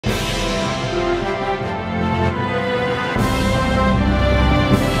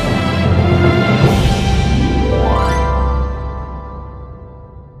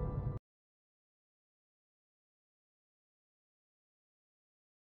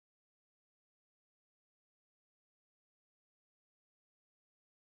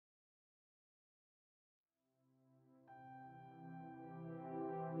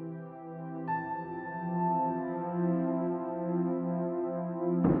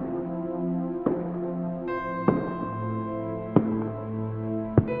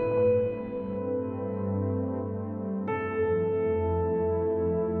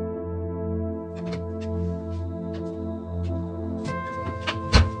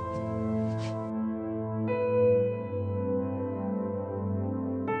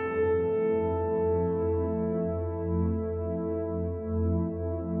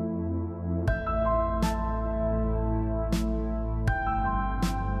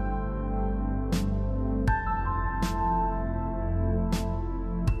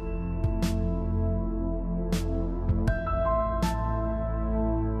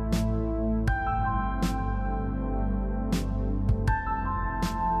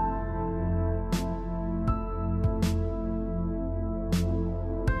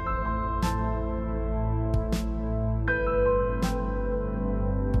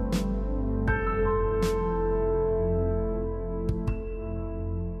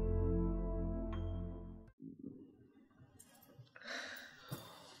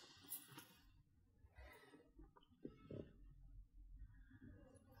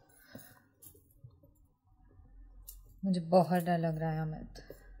मुझे बहुत डर लग रहा है Amit.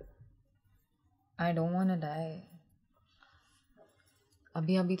 I don't want to die.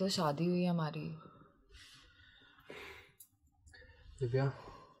 अभी तो शादी हुई है हमारी. दिव्या,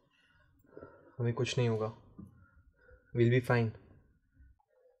 हमें कुछ नहीं होगा. We'll be fine.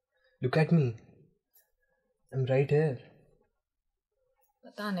 Look at me. I'm right here.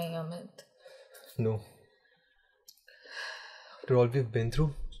 पता नहीं Amit. No. After all we've been through,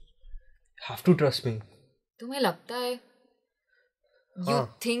 you have to trust me. तुम्हें लगता है? You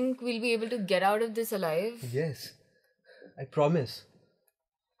think we'll be able to get out of this alive? Yes. I promise.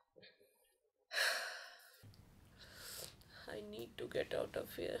 I need to get out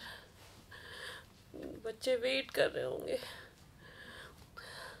of here. बच्चे wait कर रहे होंगे.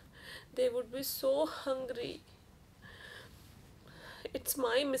 They would be so hungry. It's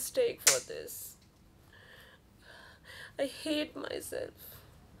my mistake for this. I hate myself.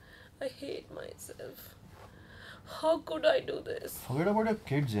 I hate myself. How could I do this? Forget about your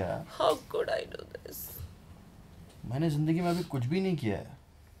kids, यार. How could I do this? मैंने जिंदगी में अभी कुछ भी नहीं किया है.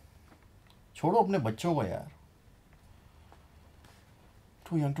 छोड़ो अपने बच्चों को यार.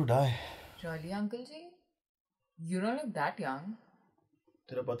 Too young to die. Really, uncle ji? You don't look that young.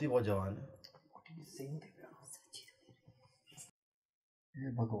 तेरा पति बहुत जवान है. What are you saying, Divya?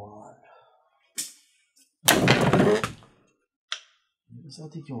 हे भगवान. मेरे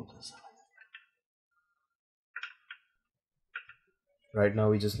साथ ही क्यों होता है साला? Right now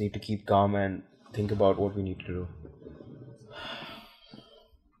we just need to keep calm and think about what we need to do.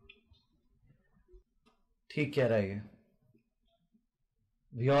 ठीक कह रहा है ये.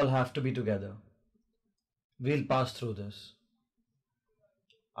 We all have to be together. We'll pass through this.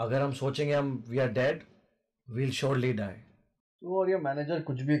 अगर हम सोचेंगे हम we are dead, we'll surely die. तो और ये मैनेजर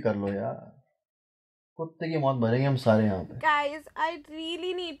कुछ भी कर लो यार. कुत्ते की मौत भरेंगे हम सारे यहाँ पे. Guys, I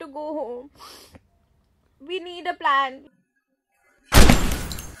really need to go home. We need a plan.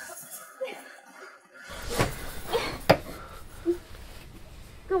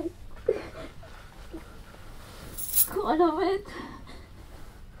 कौन अमित?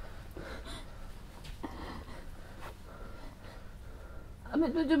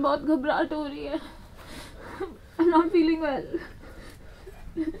 अमित मुझे बहुत घबराहट हो रही है. I'm not feeling well.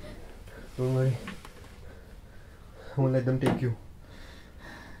 Don't worry. I won't let them take you.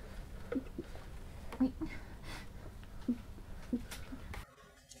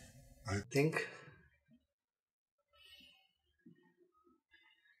 I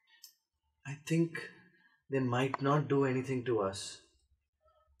think they might not do anything to us.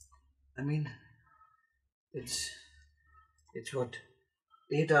 I mean, it's what,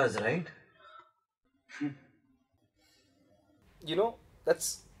 8 hours, right? You know,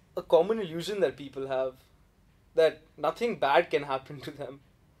 that's a common illusion that people have, that nothing bad can happen to them.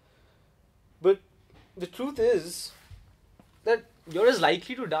 But the truth is that you're as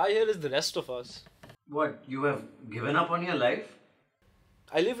likely to die here as the rest of us. What? You have given up on your life?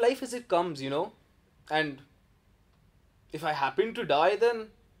 I live life as it comes, you know, and if I happen to die, then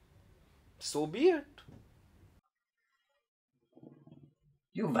so be it.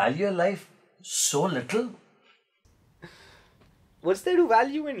 You value your life so little? What's there to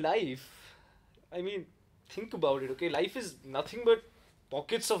value in life? I mean, think about it, okay? Life is nothing but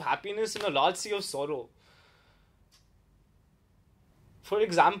pockets of happiness and a large sea of sorrow. For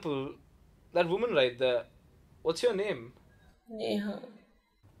example, that woman right there, what's your name? Neha.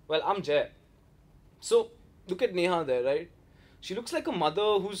 Well, I'm Jay. So, look at Neha there, right? She looks like a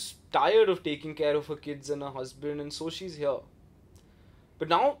mother who's tired of taking care of her kids and her husband, and so she's here. But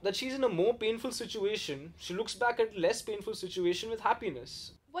now that she's in a more painful situation, she looks back at a less painful situation with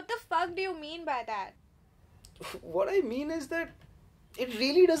happiness. What the fuck do you mean by that? What I mean is that it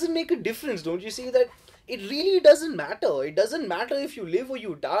really doesn't make a difference, don't you see? That it really doesn't matter. It doesn't matter if you live or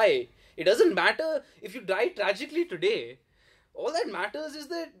you die. It doesn't matter if you die tragically today. All that matters is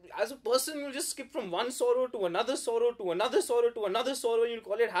that as a person, you'll just skip from one sorrow to another sorrow to another sorrow to another sorrow, and you'll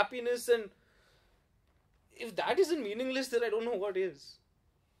call it happiness. And if that isn't meaningless, then I don't know what is.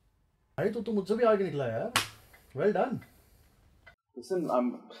 भाई तो मुझसे भी आगे निकला यार. Well done. Listen,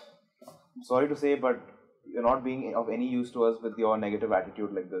 I'm sorry to say, but you're not being of any use to us with your negative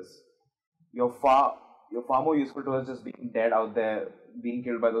attitude like this. You're far more useful to us just being dead out there, being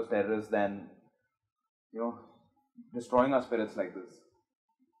killed by those terrorists, than, you know, destroying our spirits like this.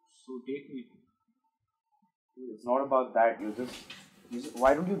 So take me. It's not about that. You just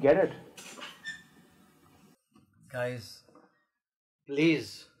why don't you get it? Guys,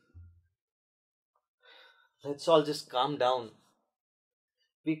 please. Let's all just calm down.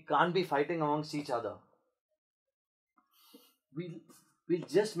 We can't be fighting amongst each other. We'll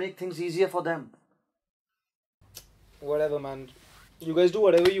just make things easier for them. whatever, man. You guys do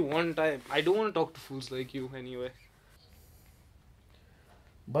whatever you want. I don't want to talk to fools like you anyway.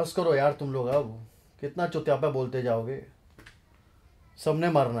 बस करो यार तुम लोग, अब कितना चुतियापा बोलते जाओगे। सबने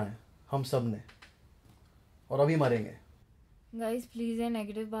मरना है, हम सब ने, और अभी मरेंगे। Guys, please ये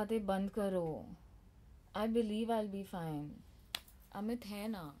नेगेटिव बातें बंद करो। I believe I'll be fine. Amit है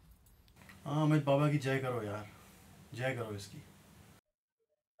ना? हाँ, अमित बाबा की जय करो यार, जय करो इसकी।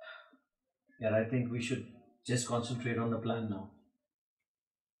 यार, I think we should just concentrate on the plan now.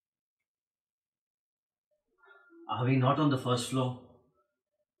 Are we not on the first floor?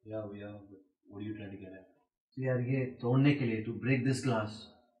 Yeah, we are. What are you trying to get at? So यार, ये तोड़ने के लिए, to break this glass,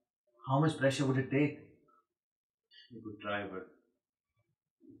 how much pressure would it take? We could try, but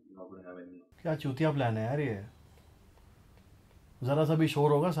we're not going to have any. क्या चूतिया plan है यार ये? जरा सा भी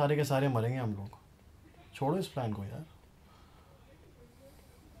शोर होगा, सारे के सारे मरेंगे हम लोग। छोड़ो इस प्लान को यार।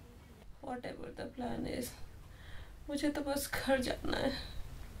 Whatever the plan is, मुझे तो बस घर जाना है।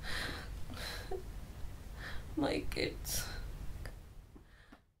 My kids.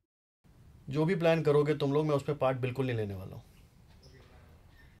 जो भी प्लान करोगे तुम लोग, मैं उस पर पार्ट बिल्कुल नहीं लेने वाला हूँ।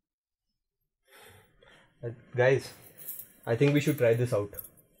 Guys, I think we should try this out.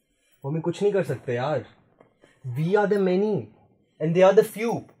 हम कुछ नहीं कर सकते यार. We are the many and they are the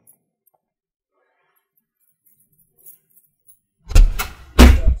few.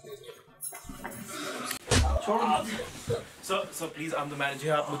 Sir, please, I'm the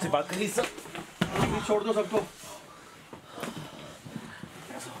manager. आप मुझसे बात करिए सर. प्लीज छोड़ दो सबको।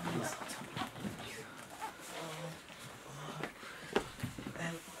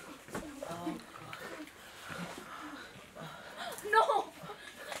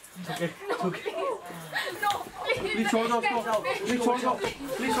 प्लीज छोड़ दो उसको, प्लीज छोड़ दो,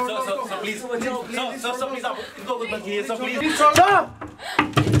 प्लीज छोड़ दो उसको, प्लीज सर प्लीज आप इनको कुछ मत कीजिए सर, प्लीज छोड़ दो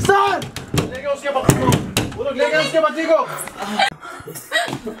सर। ले गए उसके बच्चे को, वो लोग ले गए उसके बच्चे को।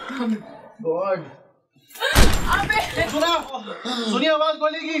 गॉड, सुनिए आवाज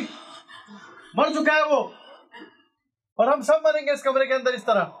गोली की। मर चुका है वो, और हम सब मरेंगे इस कमरे के अंदर इस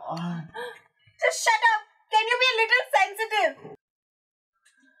तरह। Just shut up. Can you be a little sensitive?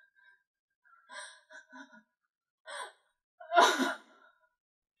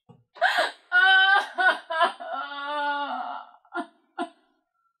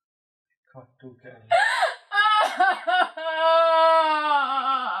 God, too bad.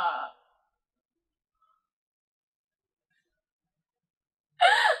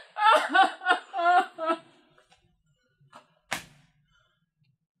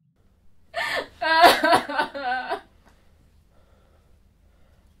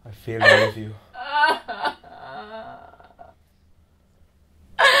 I failed all of you.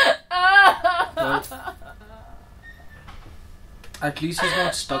 At least he's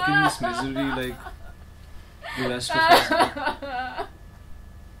not stuck in this misery like the rest of us.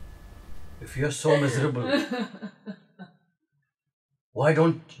 If you're so miserable, why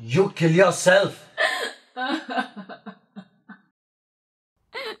don't you kill yourself?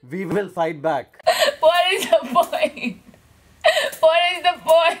 We will fight back. What is the point? What is the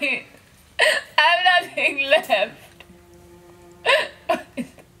point? I have nothing left.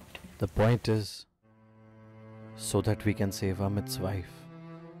 The point is so that we can save Amit's wife.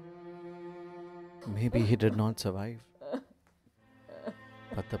 Maybe he did not survive,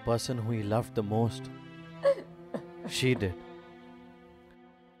 but the person who he loved the most, she did.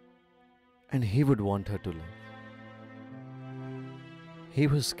 And he would want her to live. He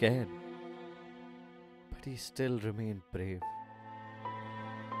was scared, but he still remained brave.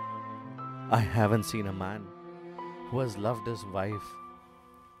 I haven't seen a man who has loved his wife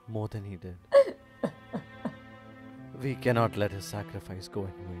more than he did. We cannot let his sacrifice go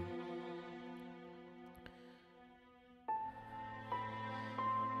in vain.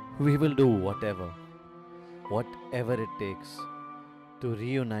 We will do whatever it takes to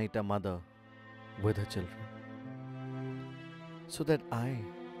reunite a mother with her children, so that I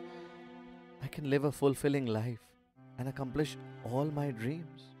can live a fulfilling life and accomplish all my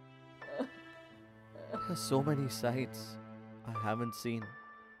dreams. There are so many sights I haven't seen,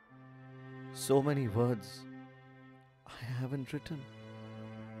 so many words I haven't written.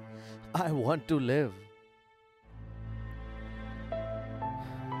 I want to live.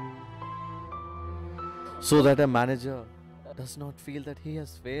 So that a manager does not feel that he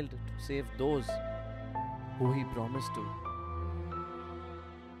has failed to save those who he promised to.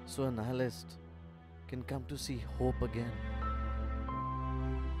 So a nihilist can come to see hope again.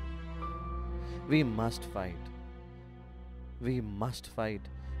 We must fight. We must fight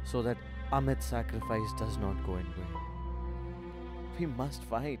so that Amit's sacrifice does not go in vain. We must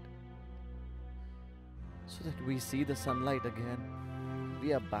fight. so that we see the sunlight again.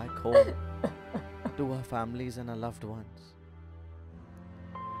 We are back home to our families and our loved ones.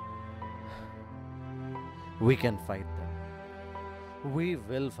 We can fight them. We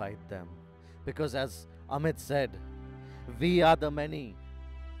will fight them. Because as Amit said, we are the many.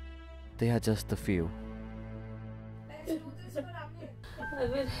 They are just the few. Let's do this for Amit. I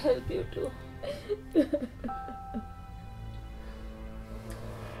will help you too.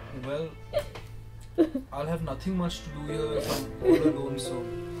 Well, I'll have nothing much to do here if I'm all alone, so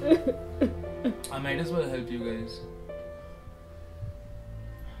I might as well help you guys.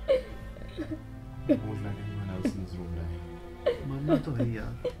 Won't let anyone else in this room die. मरना तो है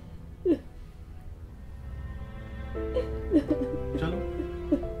यार. चलो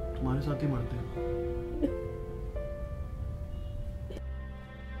तुम्हारे साथ ही मरते हैं.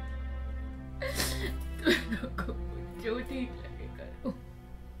 जो ठीक लगे करो.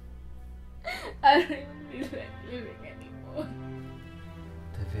 I don't even feel like living anymore.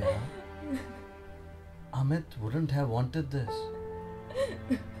 Divya, Amit wouldn't have wanted this.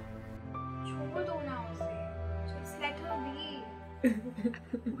 छोड़ दो ना उसे. Just let her be.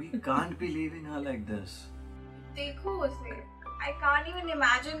 We can't be leaving her like this. देखो उसे. I can't even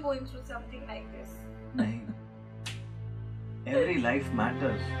imagine going through something like this. नहीं. Every life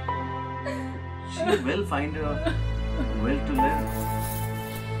matters. She will find her will to live.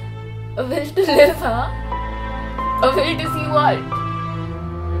 A will to live, huh? A will to see what?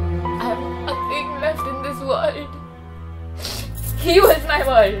 I have nothing left in this world. He was my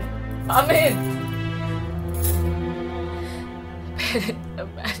world. Amit. Parents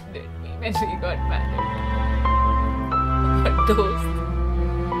abandoned me when we got married. But दोस्त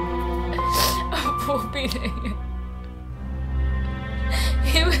अब वो भी नहीं है.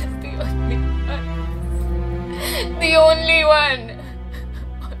 He was the only one. The only one.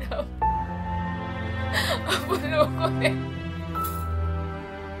 और अब उन लोगों ने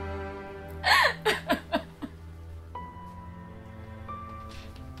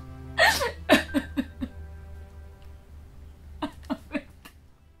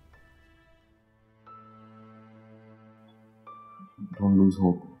Don't lose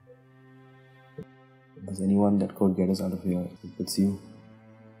hope. If there's anyone that could get us out of here, it's you.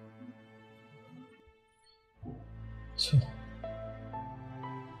 So,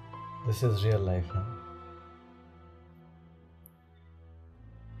 this is real life now.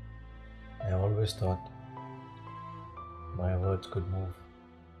 I always thought my words could move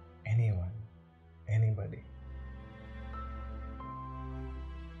anyone, anybody.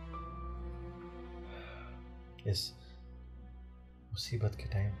 Yes. मुसीबत के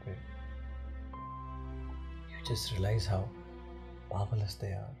time पे you just realize how powerless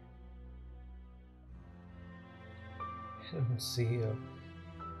they are. I don't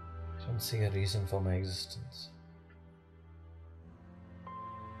see a reason for my existence.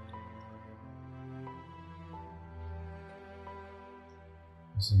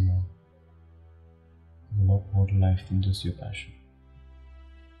 Listen, man. There's a lot more to life than just your passion.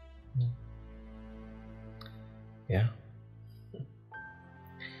 Yeah.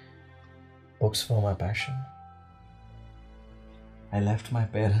 Books were my passion. I left my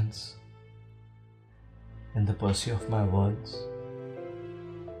parents in the pursuit of my words.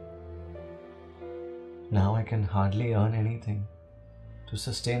 Now I can hardly earn anything to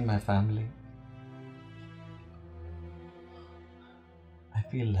sustain my family. I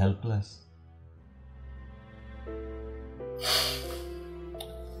feel helpless.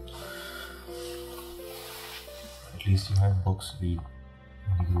 At least you had books to read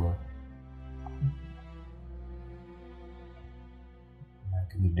when you grew up. Back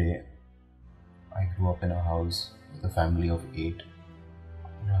in the day, I grew up in a house with a family of 8.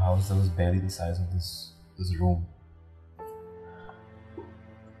 In a house that was barely the size of this room.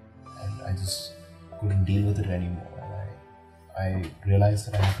 And I just couldn't deal with it anymore. And I realized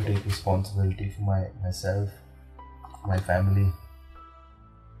that I had to take responsibility for myself, for my family.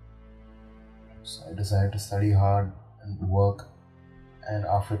 So I decided to study hard and work, and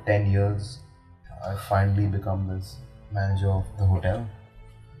after 10 years I finally become this manager of the hotel.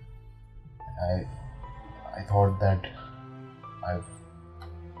 I thought that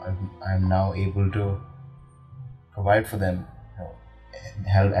I'm now able to provide for them,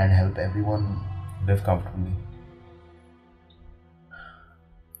 help everyone live comfortably.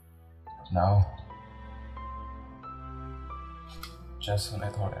 But now, just when I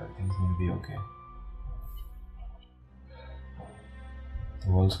thought everything's going to be okay, the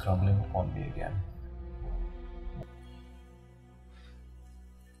world's crumbling upon me again.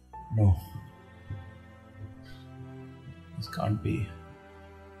 No. This can't be.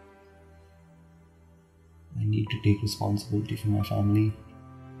 I need to take responsibility for my family.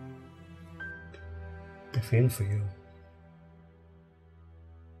 I feel for you.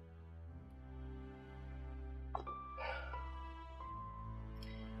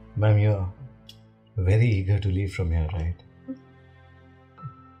 Ma'am, you're very eager to leave from here, right?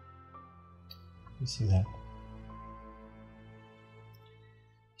 You see that?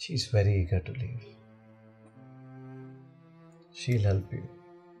 She's very eager to leave. She'll help you.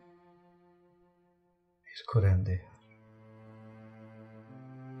 इसको रहने दे.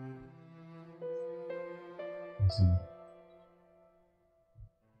 Listen,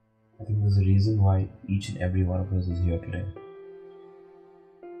 I think there's a reason why each and every one of us is here today.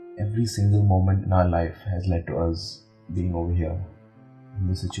 Every single moment in our life has led to us being over here in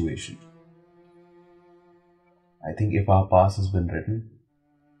this situation. I think if our past has been written,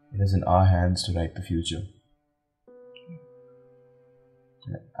 it is in our hands to write the future.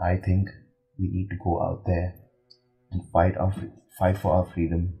 I think we need to go out there and fight for our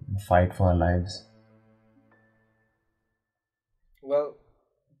freedom, and fight for our lives. Well,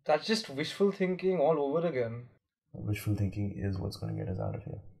 that's just wishful thinking all over again. Wishful thinking is what's going to get us out of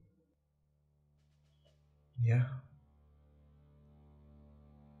here. Yeah.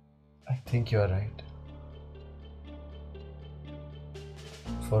 I think you're right.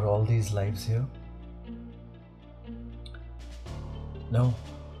 For all these lives here? No.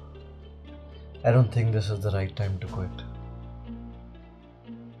 I don't think this is the right time to quit.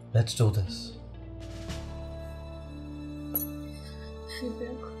 Let's do this.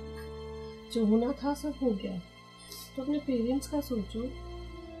 जो होना था सब हो गया. तो अपने parents का सोचो.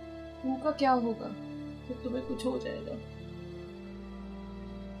 उनका क्या होगा जब तुम्हें कुछ हो जाएगा.